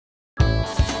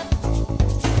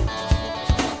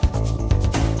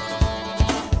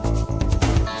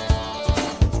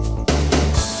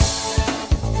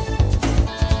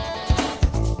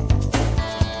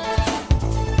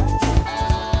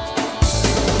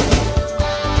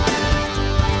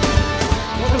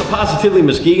Positively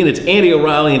Muskegon. It's Andy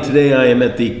O'Reilly, and today I am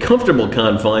at the comfortable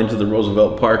confines of the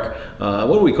Roosevelt Park.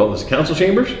 What do we call this? Council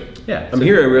chambers? Yeah. I'm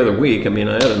here every other week. I mean,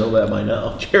 I ought to know that by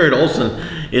now. Jared Olson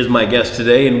is my guest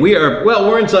today, and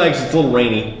we're inside because it's a little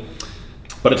rainy,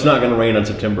 but it's not going to rain on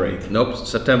September 8th. Nope,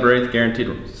 September 8th,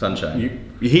 guaranteed sunshine.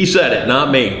 He said it, not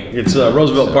me. It's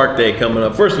Roosevelt Park Day coming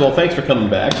up. First of all, thanks for coming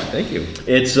back. Thank you.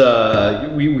 It's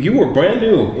you were brand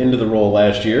new into the role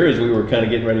last year as we were kind of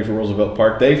getting ready for Roosevelt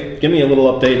Park Day. Give me a little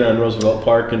update on Roosevelt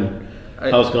Park and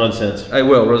how it's gone since. I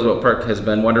will. Roosevelt Park has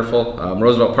been wonderful.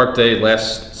 Roosevelt Park Day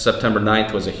last September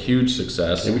 9th was a huge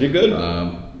success. And we did good.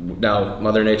 Now,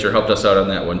 Mother Nature helped us out on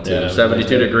that one too. Yeah,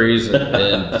 72 degrees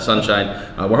and sunshine.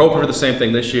 We're hoping for the same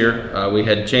thing this year. We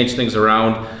had changed things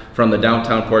around from the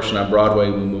downtown portion on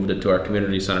Broadway. We moved it to our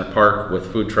community center park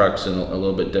with food trucks and a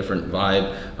little bit different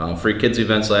vibe. Free kids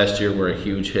events last year were a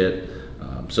huge hit.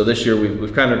 So this year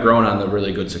we've kind of grown on the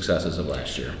really good successes of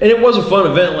last year. And it was a fun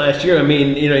event last year. I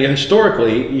mean, you know,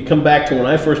 historically, you come back to when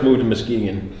I first moved to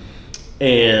Muskegon,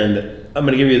 and I'm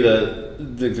going to give you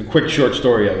the quick short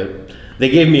story of it. They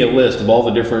gave me a list of all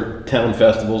the different town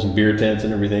festivals and beer tents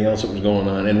and everything else that was going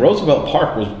on. And Roosevelt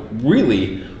Park was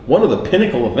really one of the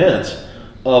pinnacle events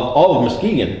of all of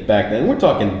Muskegon back then. We're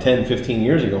talking 10, 15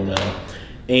 years ago now.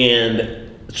 And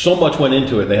so much went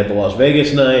into it. They had the Las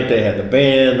Vegas night, they had the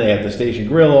band, they had the Station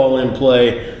Grill all in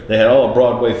play, they had all of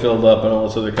Broadway filled up and all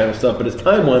this other kind of stuff. But as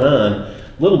time went on,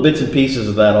 little bits and pieces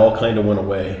of that all kind of went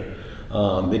away.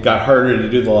 It got harder to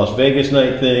do the Las Vegas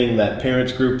night thing. That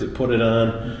parents group that put it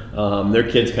on, their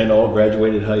kids kind of all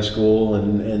graduated high school,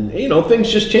 and you know, things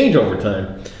just change over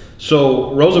time.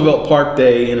 So Roosevelt Park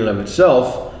Day in and of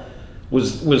itself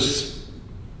was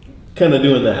kind of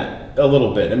doing that a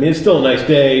little bit. I mean, it's still a nice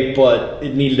day, but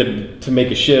it needed to make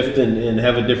a shift and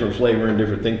have a different flavor and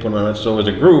different thing put on it. So as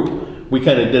a group, we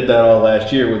kind of did that all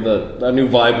last year with a new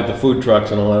vibe with the food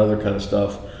trucks and all that other kind of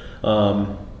stuff.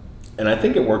 And I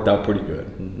think it worked out pretty good.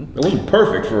 Mm-hmm. It wasn't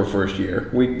perfect for a first year.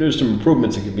 There's some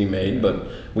improvements that could be made, but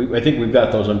I think we've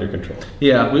got those under control.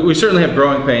 Yeah, we certainly have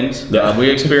growing pains. Yeah. We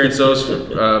experienced those,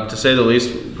 to say the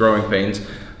least, growing pains.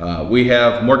 We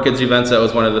have more kids events. That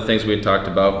was one of the things we had talked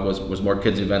about was more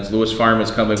kids events. Lewis Farm is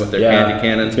coming with their candy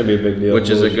cannons. It's going to be a big deal. Which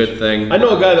is a good thing. I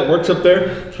know a guy that works up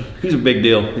there. He's a big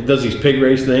deal. He does these pig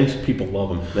race things. People love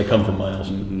him. They come for miles.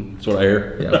 Mm-hmm. That's what I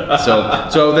hear. Yeah.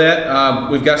 So that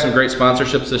we've got some great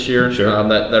sponsorships this year. Sure.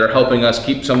 that are helping us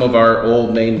keep some of our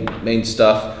old main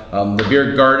stuff. The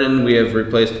beer garden, we have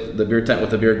replaced the beer tent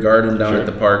with a beer garden down at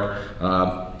the park.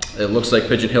 It looks like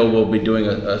Pigeon Hill will be doing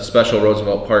a special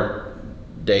Roosevelt Park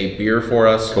Day beer for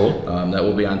us. Cool. That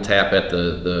will be on tap at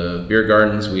the beer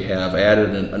gardens. We have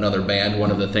added another band.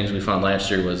 One of the things we found last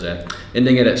year was that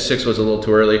ending it at 6 was a little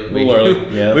too early. We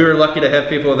were lucky to have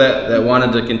people that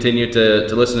wanted to continue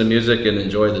to listen to music and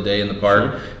enjoy the day in the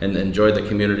park and enjoy the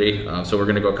community. So we're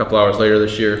going to go a couple hours later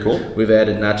this year. Cool. We've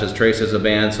added Natchez Trace as a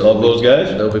band. So love those guys.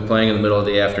 They'll be playing in the middle of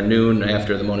the afternoon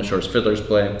after the Mona Shores Fiddlers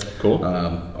play. Cool.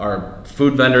 Our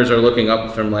food vendors are looking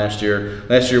up from last year.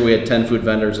 Last year we had 10 food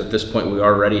vendors. At this point we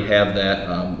already have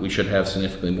that. We should have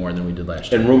significantly more than we did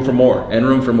last year. And room for more. And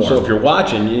room for more. So if you're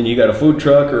watching and you got a food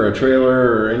truck or a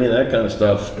trailer or any of that kind of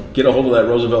stuff, get a hold of that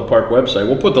Roosevelt Park website.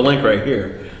 We'll put the link right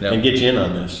here and get you in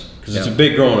on this because it's a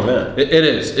big growing event. It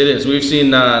is. We've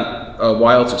seen a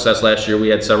wild success last year. We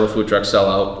had several food trucks sell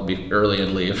out, be early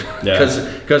and leave because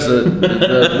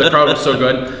the crowd was so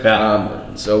good. Yeah.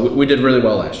 So we did really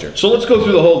well last year. So let's go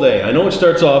through the whole day. I know it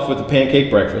starts off with the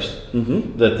pancake breakfast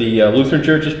that the Lutheran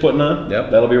Church is putting on.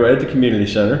 Yep. That'll be right at the community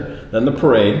center. Then the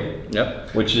parade.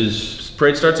 Yep. Which is...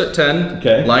 Parade starts at 10.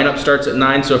 Okay. Lineup starts at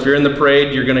 9. So if you're in the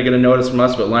parade, you're going to get a notice from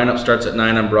us, but lineup starts at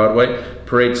 9 on Broadway.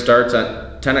 Parade starts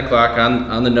at 10 o'clock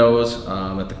on the nose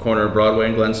at the corner of Broadway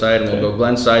and Glenside, and we'll go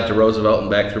Glenside to Roosevelt and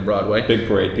back through Broadway. Big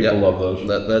parade. People love those.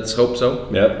 Let's hope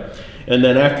so. Yep. And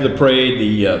then after the parade,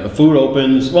 the food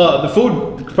opens. Well, the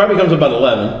food probably comes about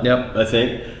 11. Yep. I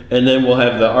think. And then we'll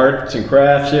have the arts and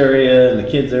crafts area and the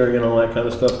kids area and all that kind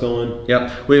of stuff going.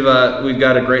 Yep. We've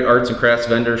got a great arts and crafts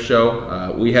vendor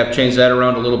show. We have changed that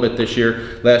around a little bit this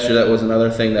year. Last year that was another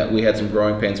thing that we had some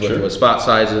growing pains with, was spot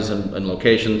sizes and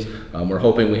locations. We're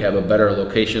hoping we have a better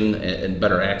location and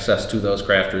better access to those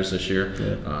crafters this year.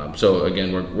 Yeah. So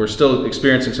again, we're still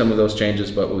experiencing some of those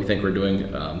changes, but we think we're doing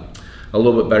a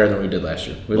little bit better than we did last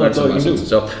year. We learned some lessons.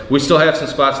 So we still have some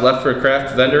spots left for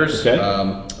craft vendors.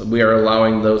 Okay. We are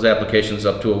allowing those applications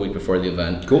up to a week before the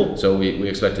event. Cool. So we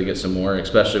expect to get some more,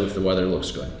 especially if the weather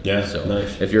looks good. Yeah. So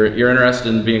nice. If you're interested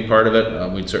in being part of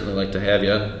it, we'd certainly like to have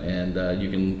you. And you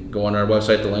can go on our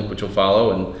website, the link which will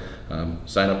follow, and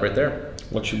sign up right there.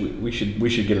 What should we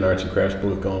should get an arts and crafts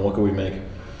booth going. What can we make,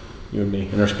 you and me,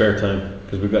 in our spare time,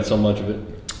 because we've got so much of it.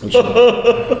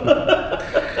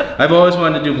 I've always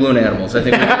wanted to do balloon animals. I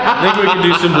think we can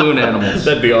do some balloon animals.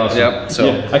 That'd be awesome. Yep. So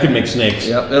yeah, I could make snakes.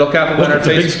 Yep. It'll complement our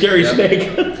face. Big scary yep. snake.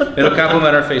 It'll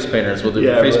complement our face painters. We'll do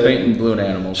face paint and balloon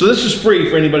animals. So this is free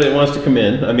for anybody that wants to come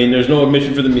in. I mean, there's no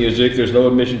admission for the music. There's no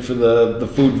admission for the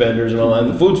food vendors and all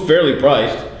that. The food's fairly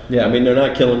priced. Yeah. I mean, they're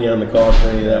not killing you on the cost or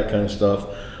any of that kind of stuff.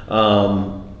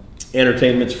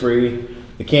 Entertainment's free.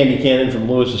 The candy cannon from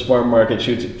Lewis's Farm Market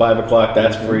shoots at 5 o'clock.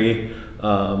 That's free.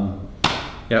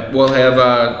 Yep, we'll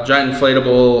have giant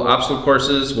inflatable obstacle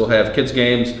courses. We'll have kids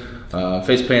games,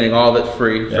 face painting, all of it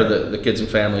free for the kids and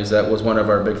families. That was one of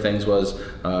our big things, was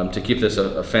to keep this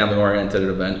a family-oriented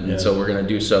event, and so we're going to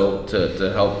do so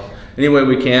to help any way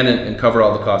we can and cover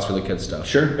all the costs for the kids stuff.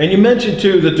 Sure. And you mentioned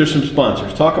too that there's some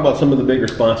sponsors. Talk about some of the bigger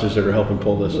sponsors that are helping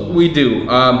pull this off. We do.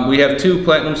 We have 2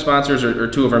 platinum sponsors, or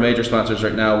 2 of our major sponsors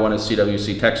right now. One is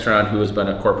CWC Textron, who has been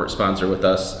a corporate sponsor with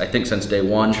us, I think, since day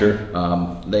one. Sure.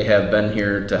 They have been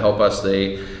here to help us.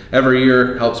 They every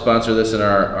year help sponsor this, and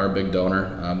our big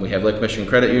donor. We have Lake Michigan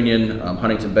Credit Union.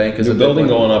 Huntington Bank is new a building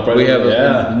big one. going up, right? We have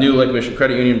a new Lake Michigan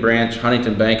Credit Union branch.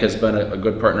 Huntington Bank has been a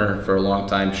good partner for a long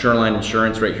time. Shoreline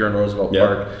Insurance right here in Roosevelt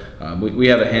Park. We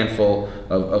have a handful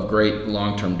of great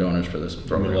long-term donors for this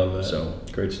program. We love that. So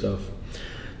great stuff.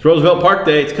 It's Roosevelt Park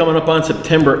Day. It's coming up on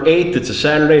September 8th. It's a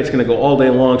Saturday. It's going to go all day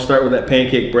long. Start with that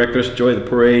pancake breakfast. Enjoy the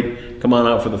parade. Come on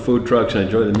out for the food trucks and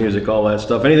enjoy the music, all that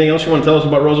stuff. Anything else you want to tell us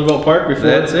about Roosevelt Park before?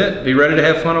 That's it. Be ready to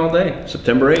have fun all day.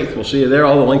 September 8th. We'll see you there.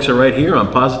 All the links are right here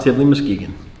on Positively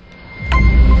Muskegon.